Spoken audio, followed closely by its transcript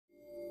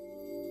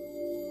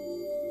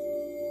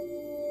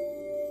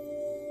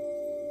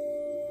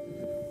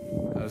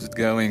How's it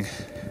going?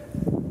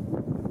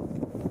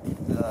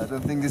 I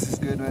don't think this is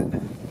good,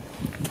 man.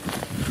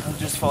 I'm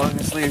just falling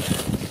asleep.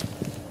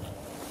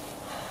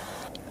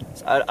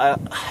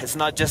 It's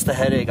not just a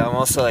headache. I'm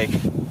also like,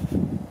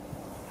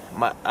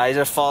 my eyes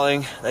are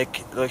falling,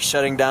 like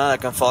shutting down.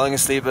 Like I'm falling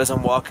asleep as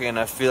I'm walking, and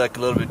I feel like a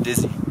little bit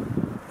dizzy.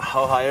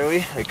 How high are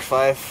we? Like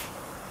 5,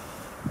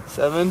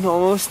 7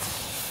 almost.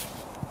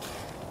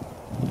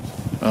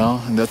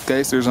 Well, in that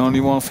case, there's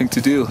only one thing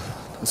to do.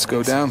 Let's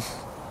go down.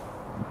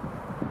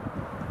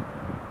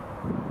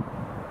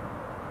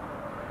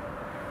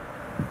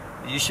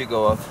 You should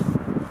go up.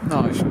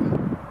 No, I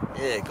shouldn't.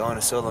 Yeah, go on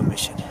a solo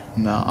mission.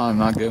 No, I'm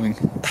not going.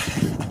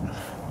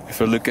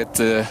 If I look at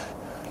the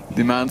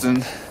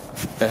mountain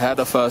ahead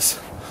of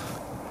us,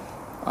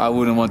 I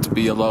wouldn't want to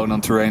be alone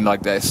on terrain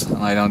like this.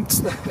 And I don't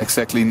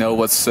exactly know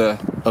what's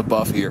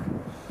above here.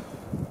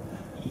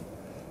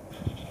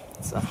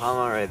 It's a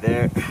llama right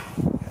there.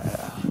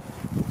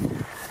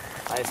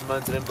 Highest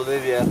mountain in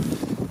Bolivia.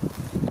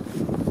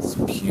 It's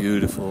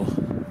beautiful.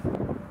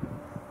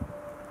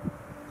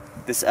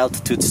 This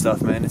altitude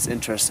stuff, man, it's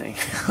interesting.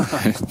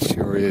 It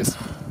sure is.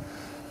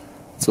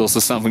 It's also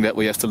something that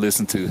we have to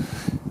listen to.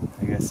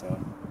 I guess so.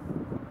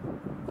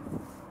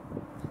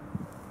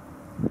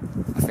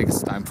 I think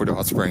it's time for the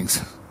hot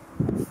springs.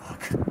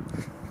 Fuck.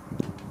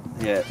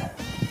 Yeah.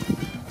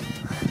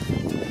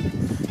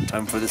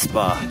 Time for the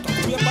spa.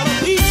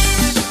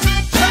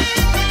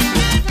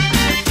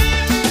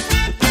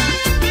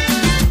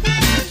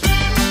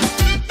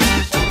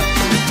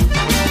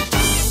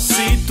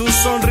 Tú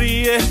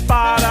sonríes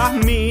para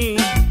mí,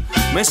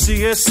 me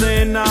sigues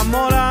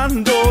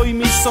enamorando y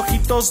mis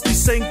ojitos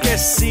dicen que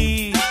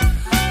sí,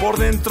 por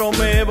dentro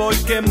me voy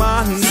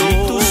quemando.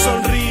 Si tú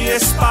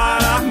sonríes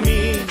para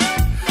mí,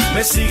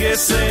 me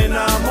sigues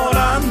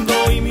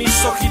enamorando y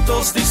mis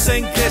ojitos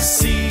dicen que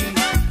sí,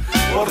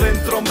 por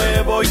dentro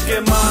me voy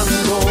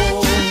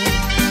quemando.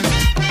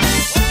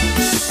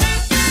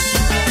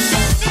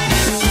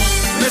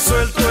 Me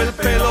suelto el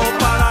pelo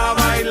para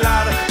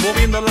bailar,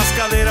 moviendo las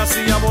caderas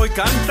y ya voy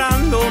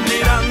cantando,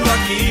 mirando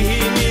aquí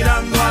y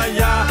mirando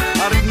allá,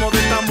 a ritmo de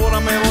tambora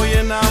me voy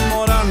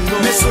enamorando.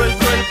 Me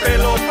suelto el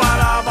pelo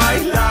para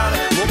bailar,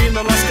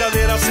 moviendo las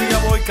caderas y ya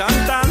voy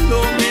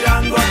cantando,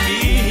 mirando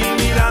aquí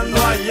y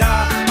mirando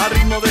allá, a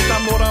ritmo de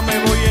tambora me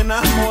voy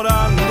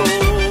enamorando.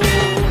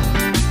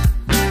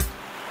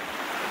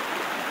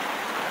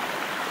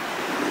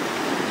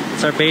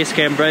 It's our base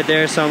camp right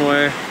there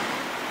somewhere,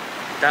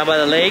 down by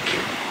the lake.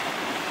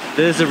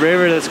 This is a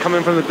river that's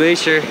coming from the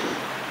glacier,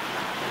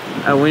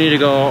 and we need to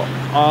go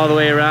all the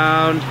way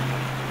around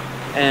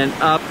and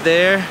up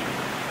there.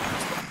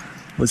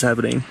 What's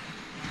happening?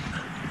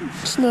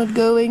 It's not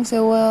going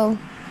so well.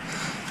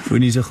 Voel je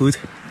niet zo goed?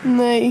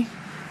 Nee.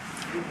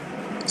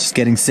 Just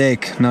getting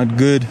sick, not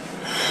good.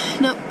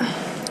 No.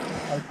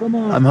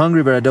 I'm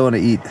hungry, but I don't want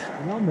to eat.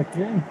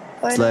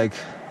 It's like,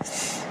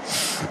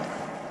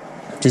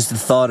 just the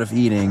thought of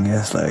eating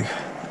is like,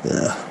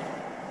 ugh.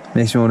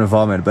 Makes me want to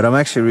vomit, but I'm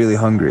actually really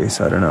hungry,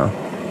 so I don't know.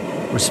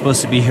 We're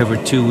supposed to be here for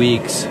 2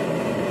 weeks,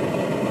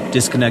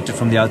 disconnected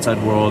from the outside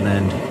world,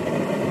 and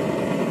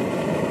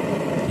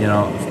you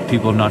know, if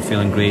people are not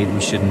feeling great,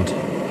 we shouldn't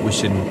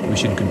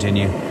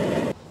continue.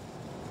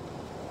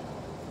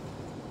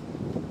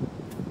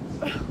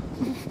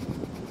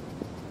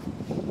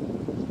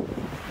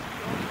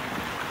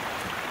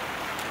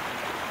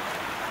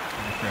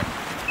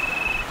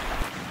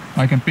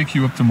 I can pick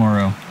you up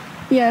tomorrow.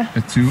 Yeah.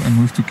 At 2 and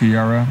move to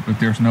Chiara,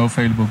 but there's no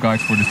available guide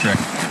for the trek.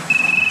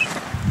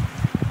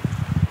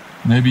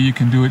 Maybe you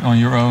can do it on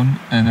your own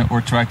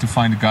or try to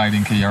find a guide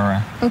in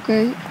Chiara.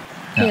 Okay.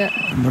 Yeah.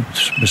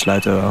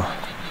 Besluiten wel.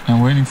 I'm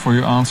waiting for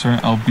your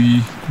answer. I'll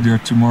be there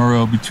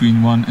tomorrow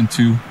between 1 and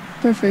 2.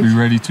 Perfect. Be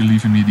ready to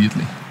leave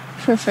immediately.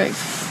 Perfect.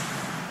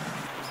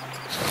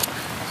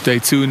 Day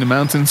 2 in the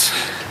mountains.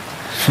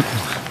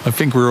 I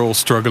think we're all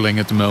struggling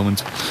at the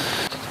moment.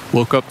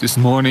 Woke up this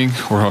morning,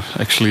 or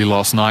actually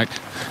last night,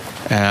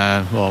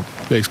 and well,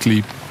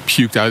 basically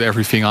puked out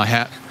everything I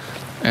had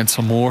and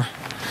some more.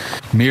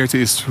 Mirte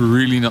is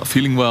really not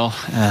feeling well,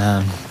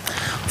 and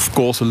of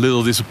course a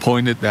little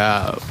disappointed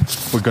that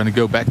we're going to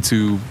go back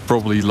to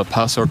probably La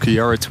Paz or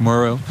Chiara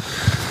tomorrow.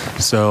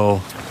 So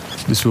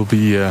this will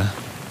be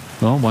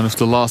well, one of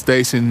the last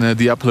days in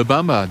the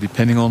Apolobamba,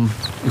 depending on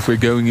if we're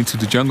going into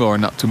the jungle or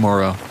not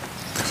tomorrow.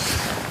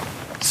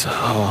 So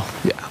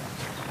yeah,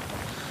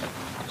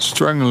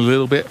 struggling a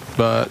little bit,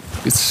 but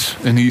it's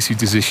an easy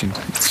decision.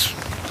 It's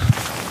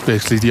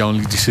basically the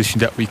only decision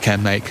that we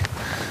can make,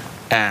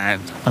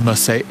 and I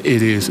must say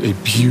it is a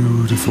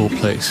beautiful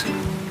place.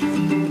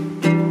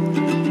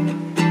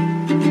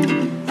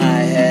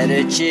 I had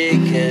a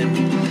chicken,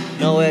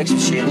 no eggs but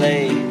she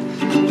laid.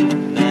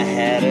 And I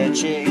had a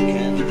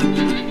chicken,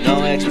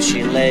 no eggs but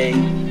she laid.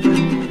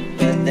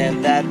 But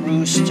then that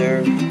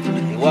rooster,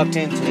 he walked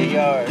into the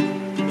yard,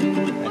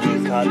 and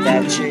he caught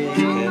that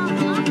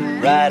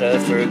chicken right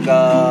off her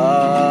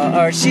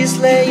guard. She's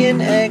laying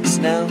eggs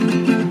now,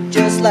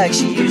 just like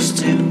she used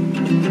to,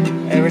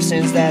 ever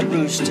since that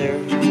rooster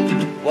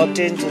Walked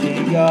into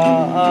the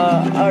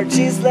yard,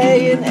 she's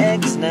laying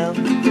eggs now,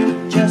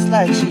 just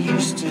like she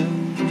used to,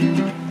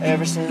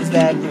 ever since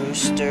that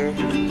rooster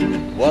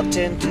walked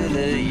into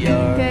the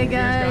yard. Okay,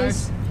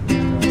 guys.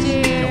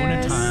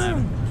 Cheers.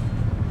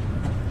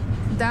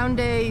 Down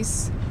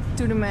days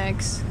to the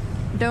max.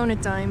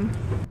 Donut time.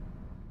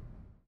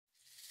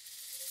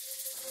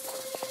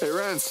 Hey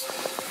Rens,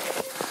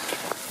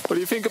 what do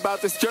you think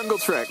about this jungle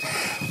trek?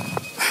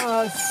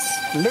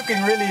 It's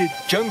looking really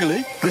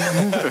jungly.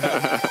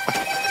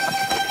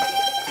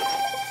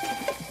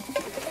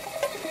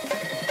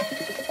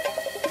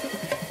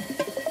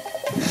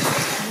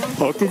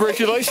 Well,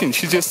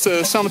 congratulations, you just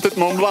summited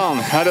Mont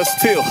Blanc. How does it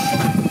feel?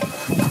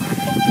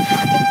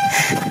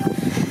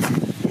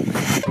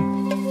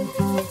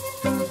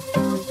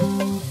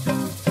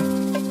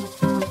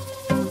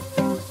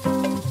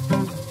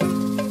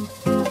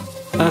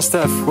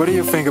 Steph, what do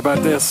you think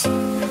about this?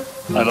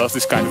 I love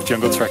this kind of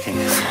jungle trekking.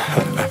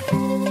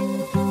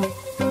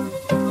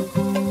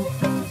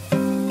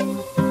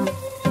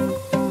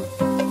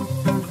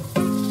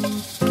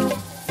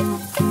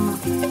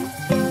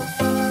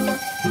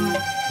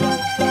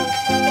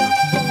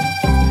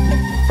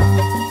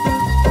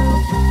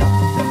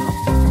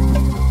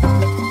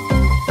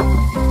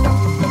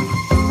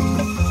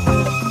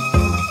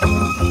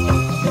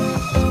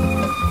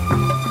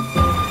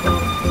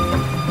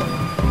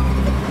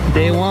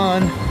 Day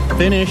 1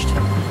 finished.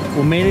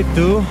 We made it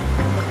to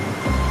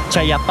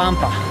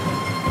Chayapampa.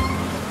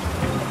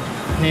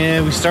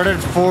 And we started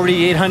at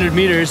 4,800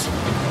 meters.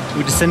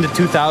 We descended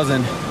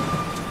 2,000.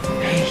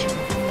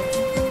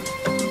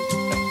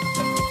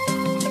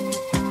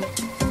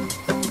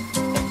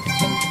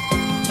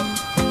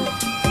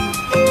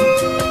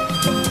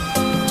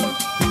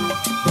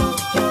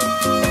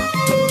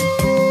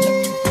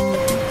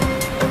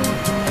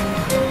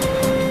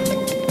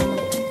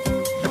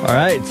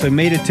 Alright, so we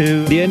made it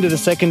to the end of the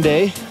second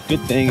day.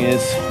 Good thing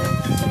is,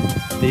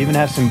 they even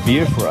have some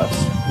beer for us.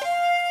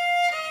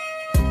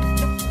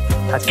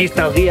 Aquí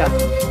está el guía.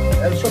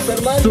 El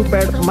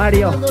Super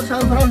Mario.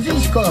 San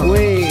Francisco.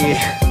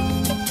 Uy.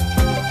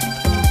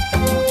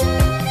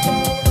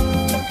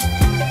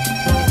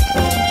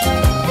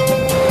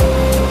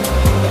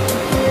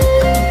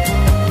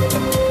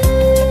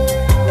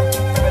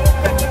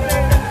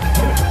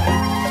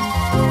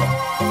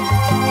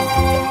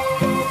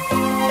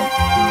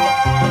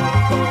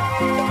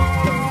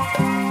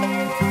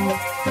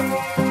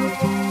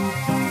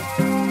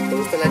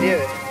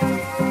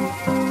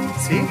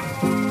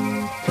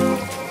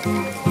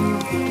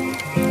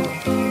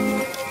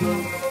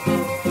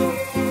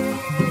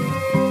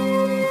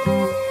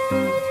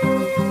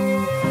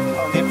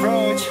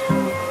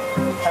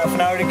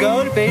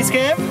 Go to base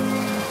camp.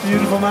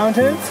 Beautiful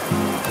mountains.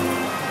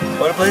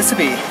 What a place to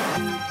be.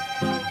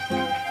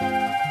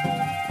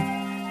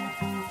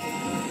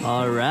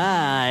 All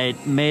right,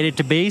 made it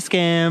to base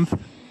camp.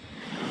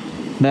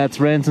 That's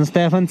Rens and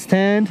Stephan's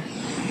tent.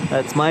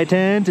 That's my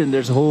tent, and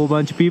there's a whole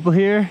bunch of people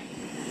here.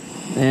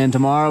 And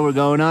tomorrow we're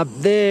going up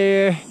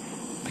there.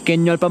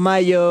 Pequeño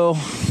Alpamayo.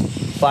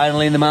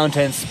 Finally in the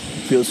mountains.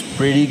 Feels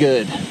pretty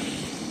good.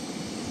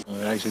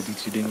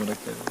 Reiseditie ding wat ik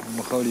in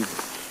Mongolië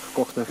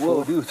gekocht heb.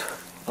 Whoa, dude.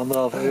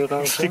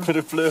 €1,5. Stick with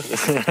the plug.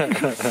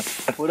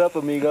 What up,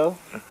 amigo?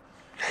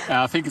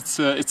 I think it's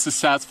a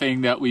sad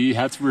thing that we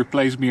had to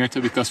replace Mirte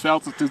because of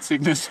altitude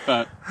sickness,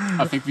 but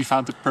I think we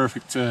found the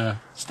perfect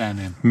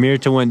stand-in.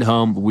 Mirte went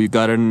home, but we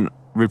got a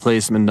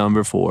replacement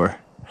number 4.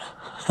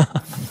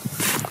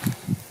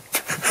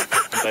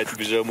 Bijt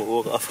me zo mijn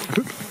oren af.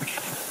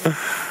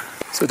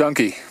 So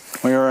Donkey,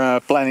 we're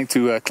planning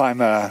to climb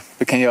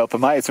Pequeño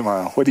Alpamayo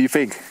tomorrow. What do you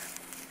think?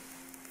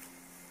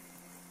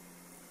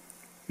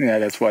 Yeah,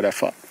 that's what I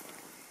thought.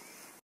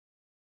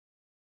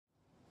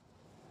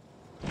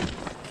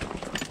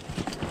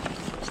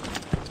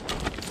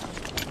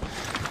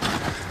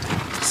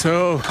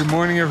 So, good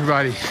morning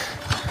everybody.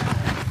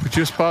 We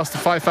just passed the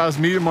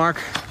 5,000 meter mark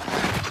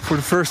for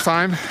the first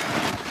time.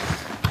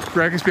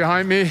 Greg is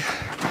behind me,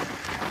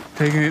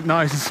 taking it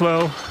nice and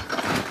slow.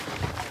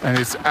 And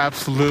it's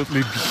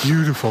absolutely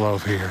beautiful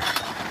over here.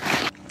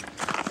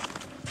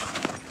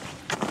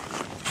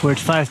 We're at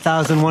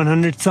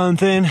 5,100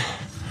 something.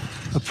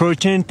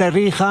 Approaching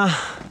Tarija,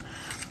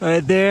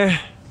 right there,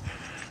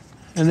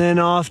 and then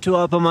off to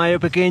Alpamayo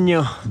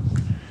Pequeño.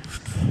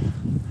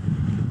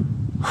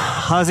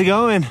 How's it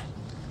going?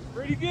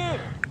 Pretty good.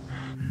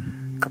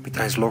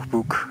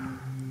 Kapiteinslogboek,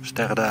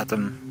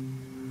 sterrendatum,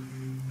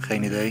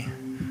 geen idee.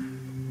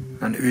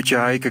 Na een uurtje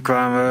hiken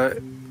kwamen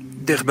we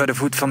dicht bij de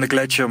voet van de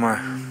gletsjer,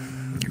 maar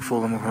ik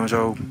voelde me gewoon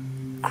zo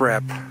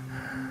crap.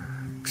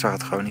 Ik zag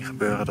het gewoon niet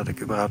gebeuren dat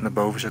ik überhaupt naar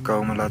boven zou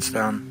komen, laat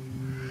staan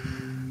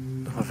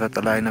een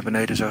vette lijn naar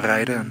beneden zou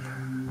rijden.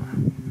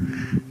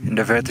 In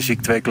de verte zie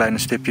ik 2 kleine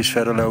stipjes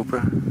verder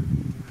lopen.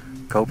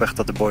 Ik hoop echt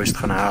dat de boys het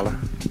gaan halen.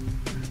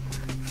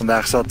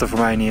 Vandaag zat het er voor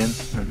mij niet in.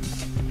 En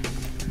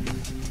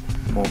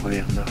morgen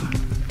weer een dag.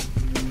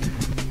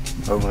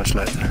 Over en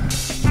sluiten.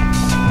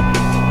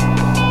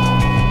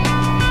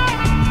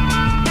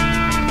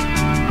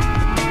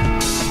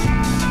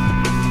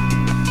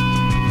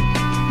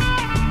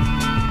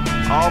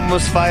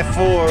 almost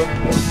 5'4".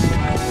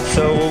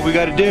 So what we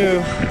gotta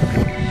do,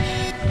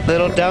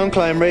 little down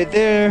climb right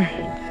there,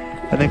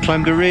 and then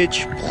climb the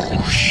ridge.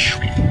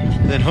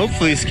 Then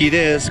hopefully ski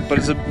this, but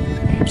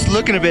it's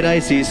looking a bit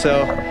icy,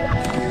 so.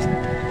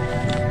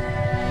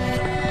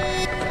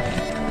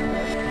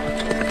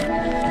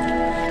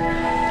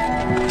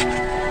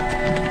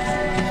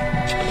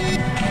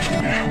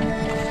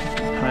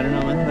 I don't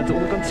know, man. Laten we de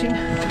onderkant zien.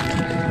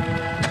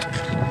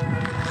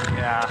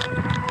 Ja.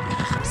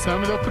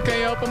 Sum it up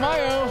again, Alpe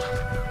Mayo.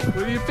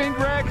 What do you think,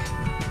 Greg?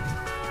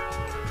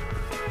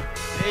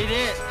 Made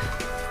it.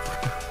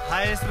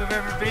 Highest we've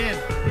ever been.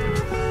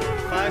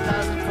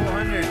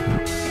 5,400.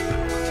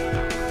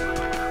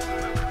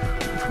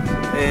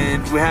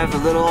 And we have a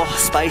little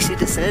spicy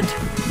descent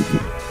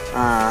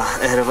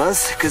ahead of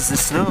us because the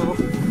snow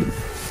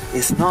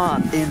is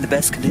not in the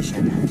best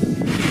condition.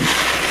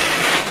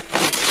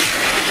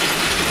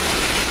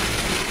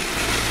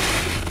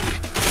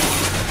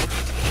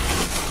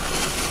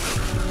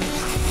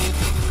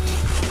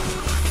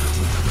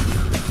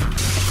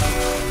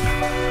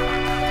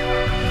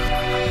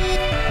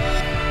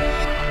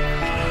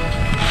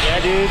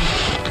 Dude,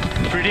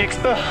 pretty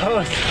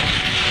exposed.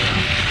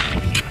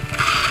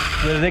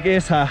 Wil ik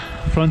eerst gaan?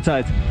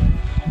 Frontside.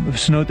 Of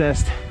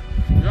snowtest.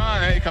 Ja,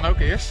 nee, ik kan ook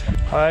eerst.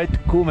 Alright,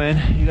 cool man.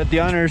 You got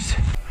the honors.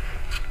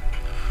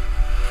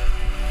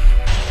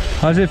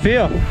 How's it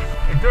feel?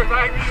 Ik durf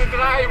eigenlijk niet te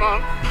draaien,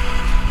 man.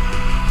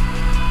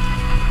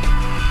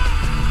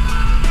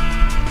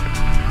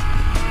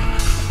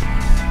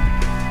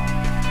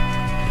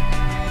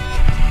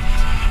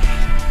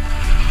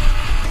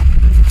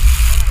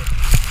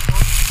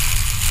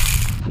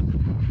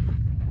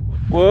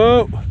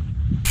 Whoa!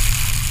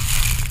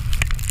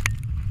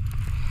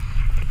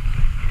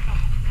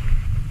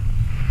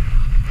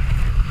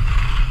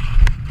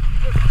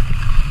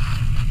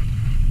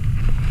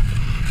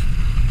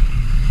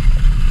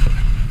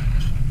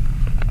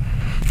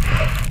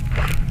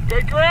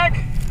 Kijk, Greg!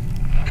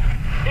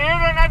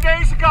 Eerder naar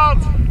deze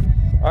kant!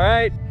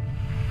 Alright.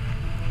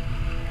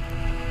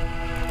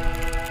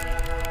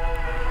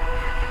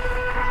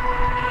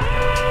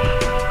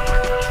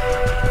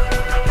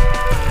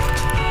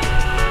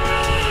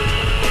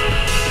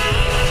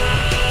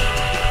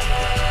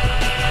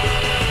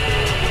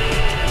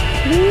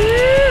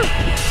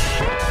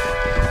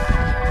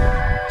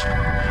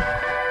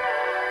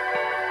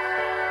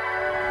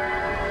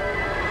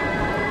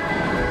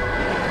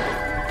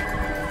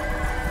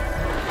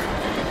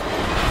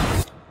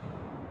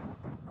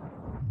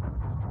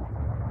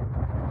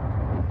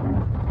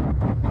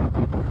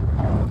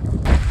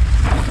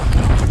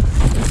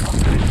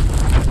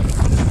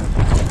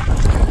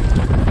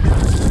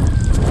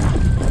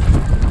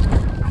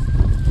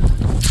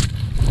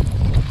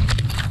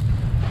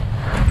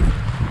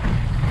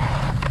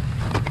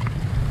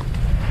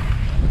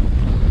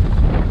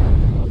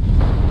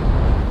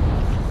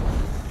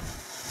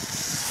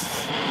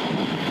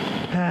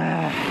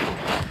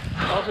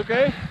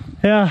 Oké?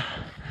 Ja.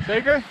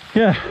 Zeker?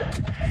 Ja.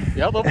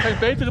 Je had op geen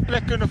betere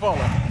plek kunnen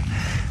vallen.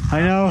 I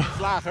know.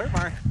 Lager,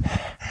 maar...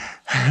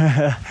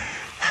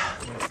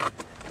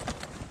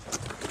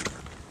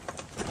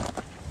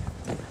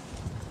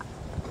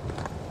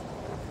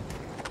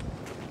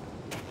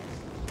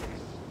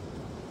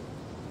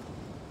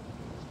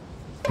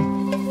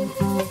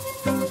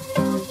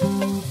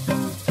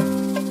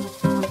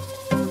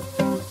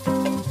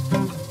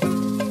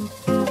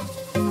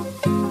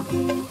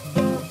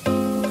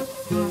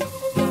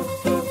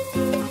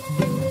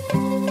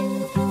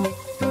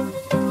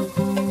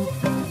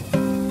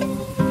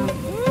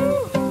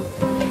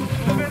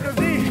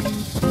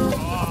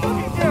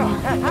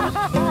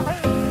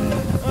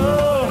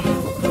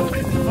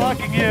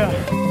 Fucking yeah.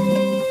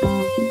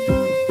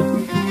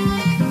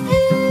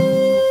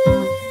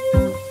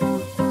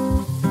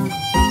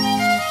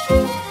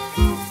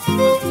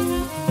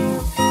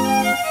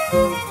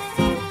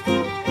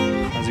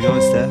 How's it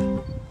going, Steph?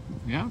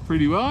 Yeah,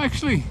 pretty well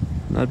actually.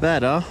 Not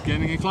bad, huh?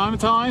 Getting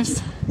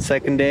acclimatized.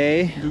 Second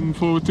day. Looking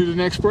forward to the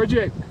next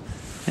project.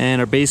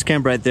 And our base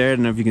camp right there. I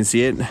don't know if you can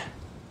see it.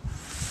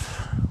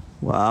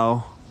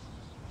 Wow.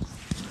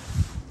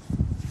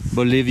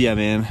 Bolivia,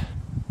 man.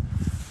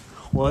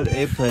 What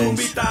a place.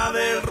 Cumbita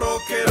del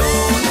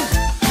rockerón,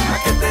 ¿a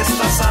qué te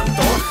estás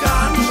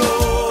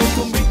antojando?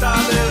 Cumbita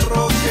del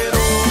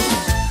rockerón,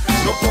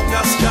 no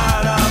pongas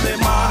cara de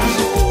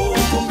malo.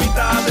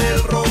 Cumbita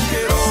del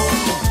rockerón,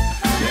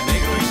 de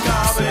negro y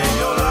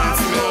cabello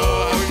largo.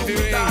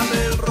 Cumbita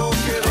del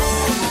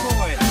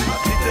rockerón, a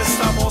ti te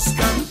estamos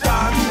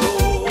cantando.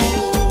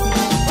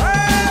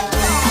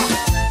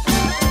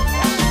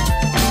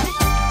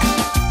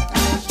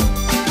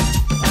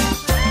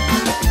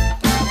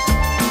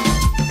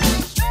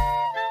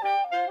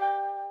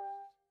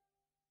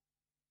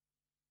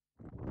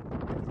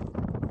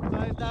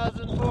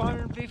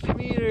 5,450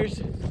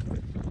 meters.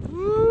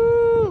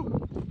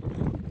 Woo!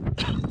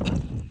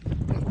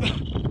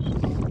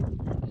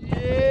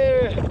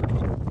 Yeah!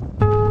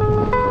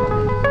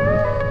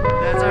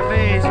 That's our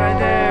face right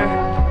there.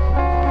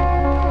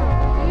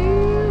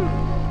 Woo!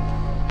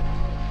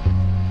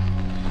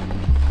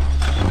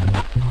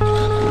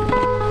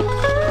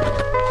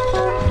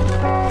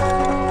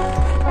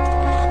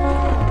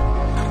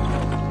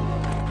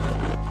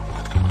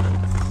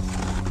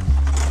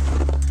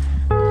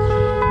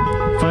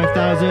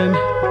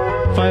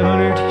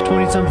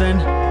 6,520 something.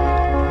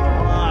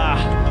 Ah,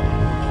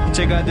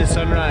 check out this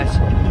sunrise.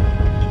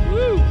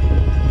 Woo!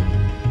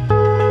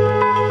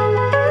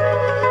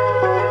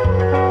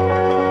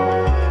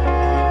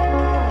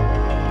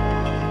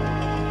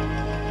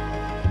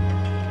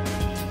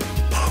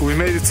 We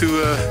made it to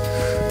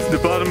the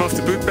bottom of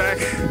the boot pack.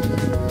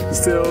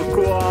 Still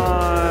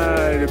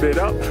quite a bit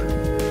up.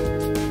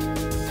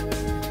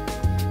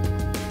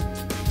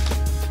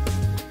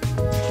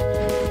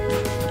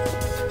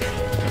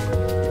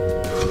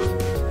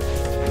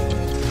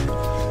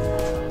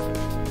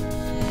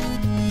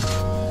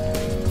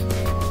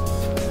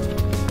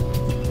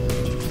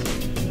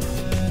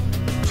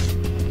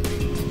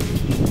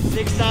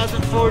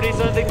 $6,040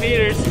 something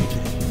meters.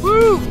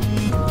 Woo!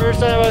 First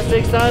time about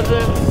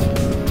 6,000.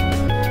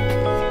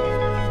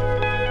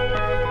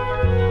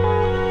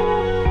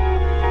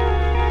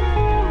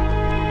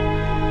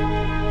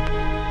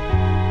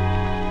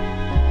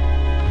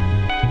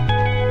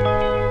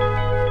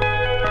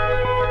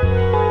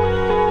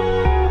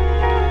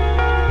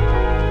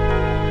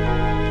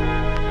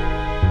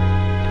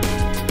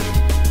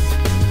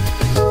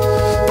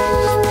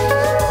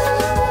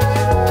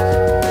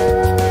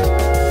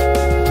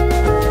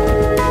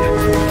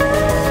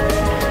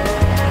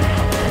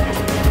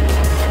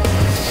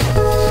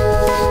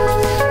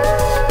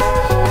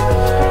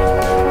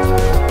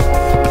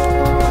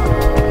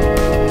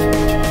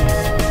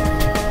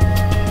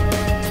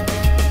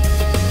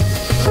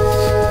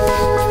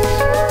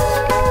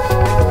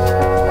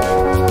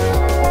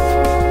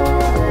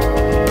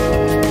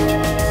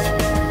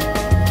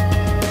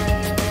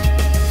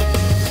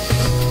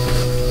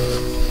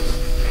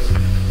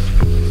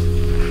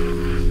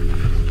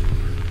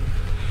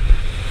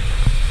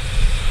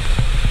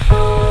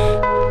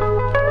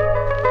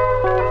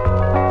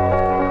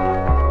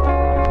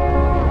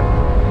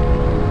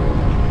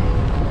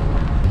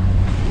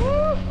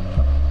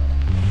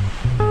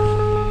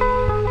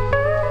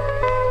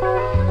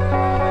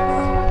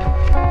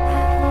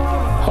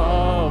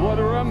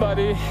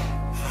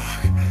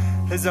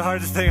 It's the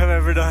hardest thing I've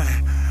ever done.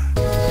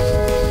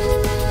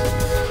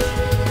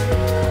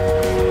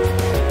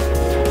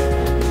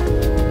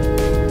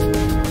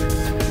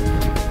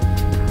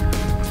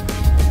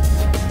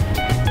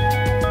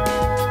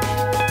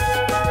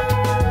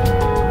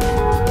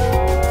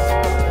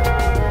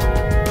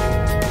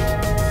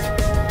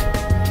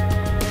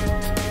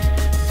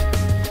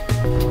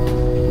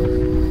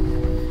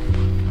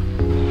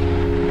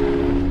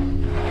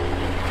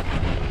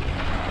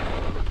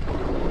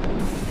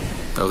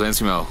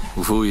 Rensimo,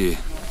 hoe voel je je?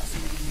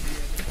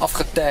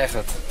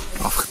 Afgetergerd.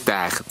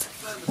 Afgetergerd.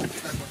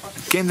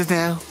 Ken het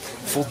nou?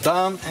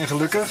 Voldaan en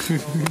gelukkig.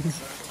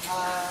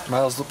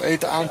 Maar als het op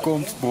eten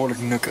aankomt,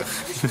 behoorlijk nukkig.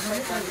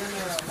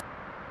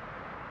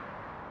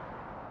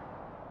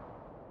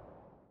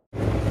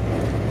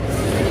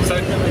 So,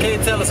 can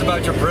you tell us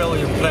about your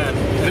brilliant plan?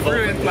 The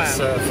brilliant plan?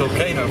 This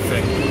volcano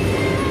thing.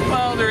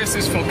 Well, there is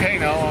this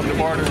volcano on the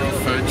border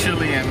of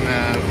Chile and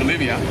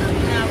Bolivia.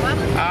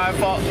 I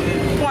thought,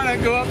 why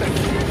not go up it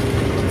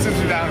since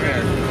we're down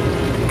there?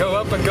 Go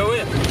up and go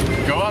in.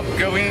 Go up,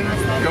 go in,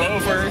 go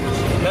over.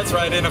 Let's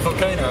ride in a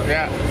volcano.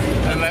 Yeah,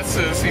 and let's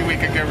see if we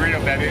can get rid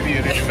of that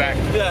idiot in the back.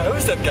 Yeah,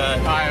 who's that guy?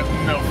 I have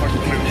no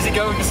fucking clue. Is he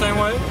going the same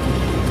way?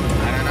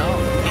 I don't know.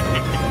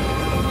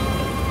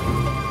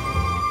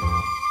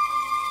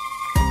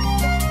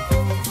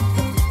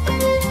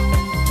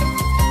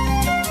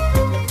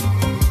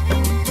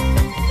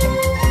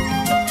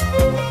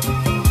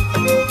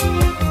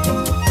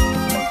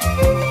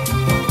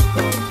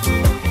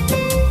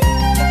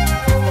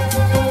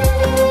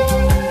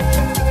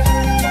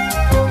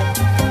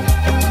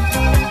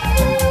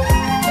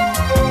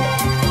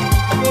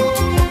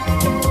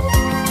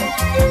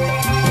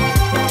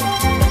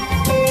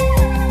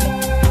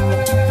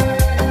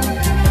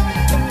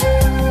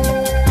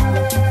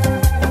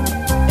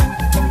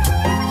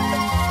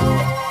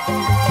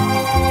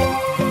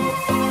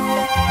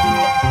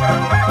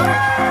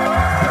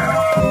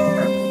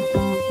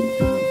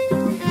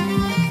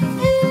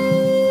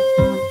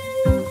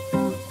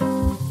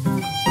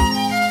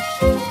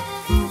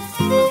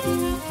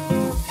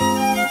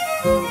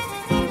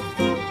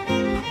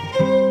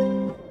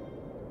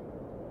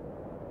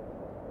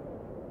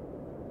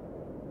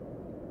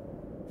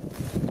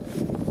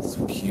 It's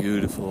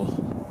beautiful.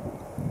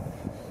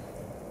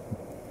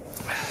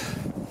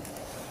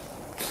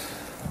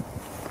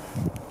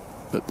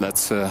 But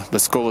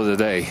let's call it a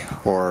day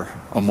or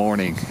a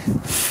morning.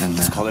 And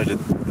let's call it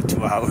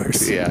 2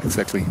 hours. Yeah,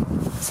 exactly.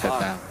 Let's head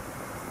down.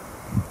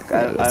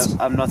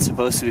 I'm not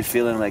supposed to be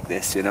feeling like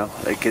this, you know?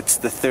 Like, it's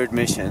the third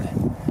mission.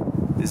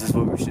 This is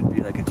what we should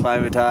be, like,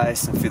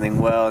 acclimatized and feeling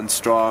well and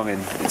strong,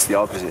 and it's the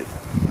opposite.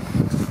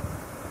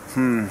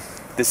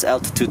 This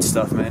altitude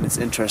stuff, man, it's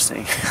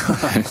interesting.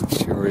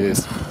 It sure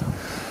is.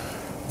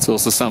 It's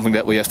also something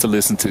that we have to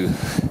listen to.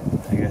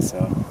 I guess so.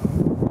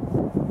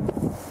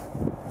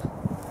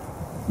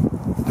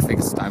 I think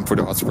it's time for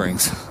the hot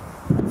springs.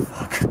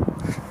 Fuck.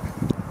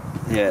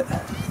 Yeah.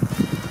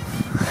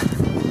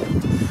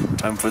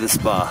 Time for the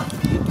spa.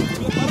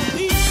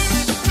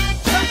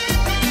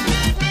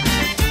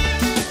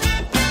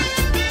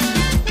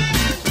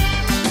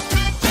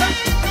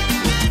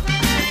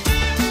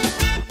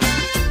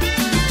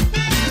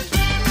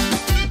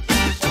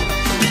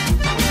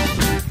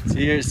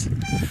 Cheers.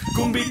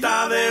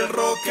 Cumbita del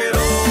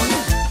rockerón,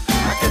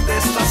 ¿a qué te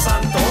estás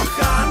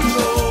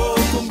antojando?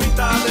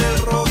 Cumbita del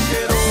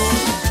rockerón,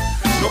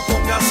 no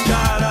pongas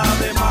cara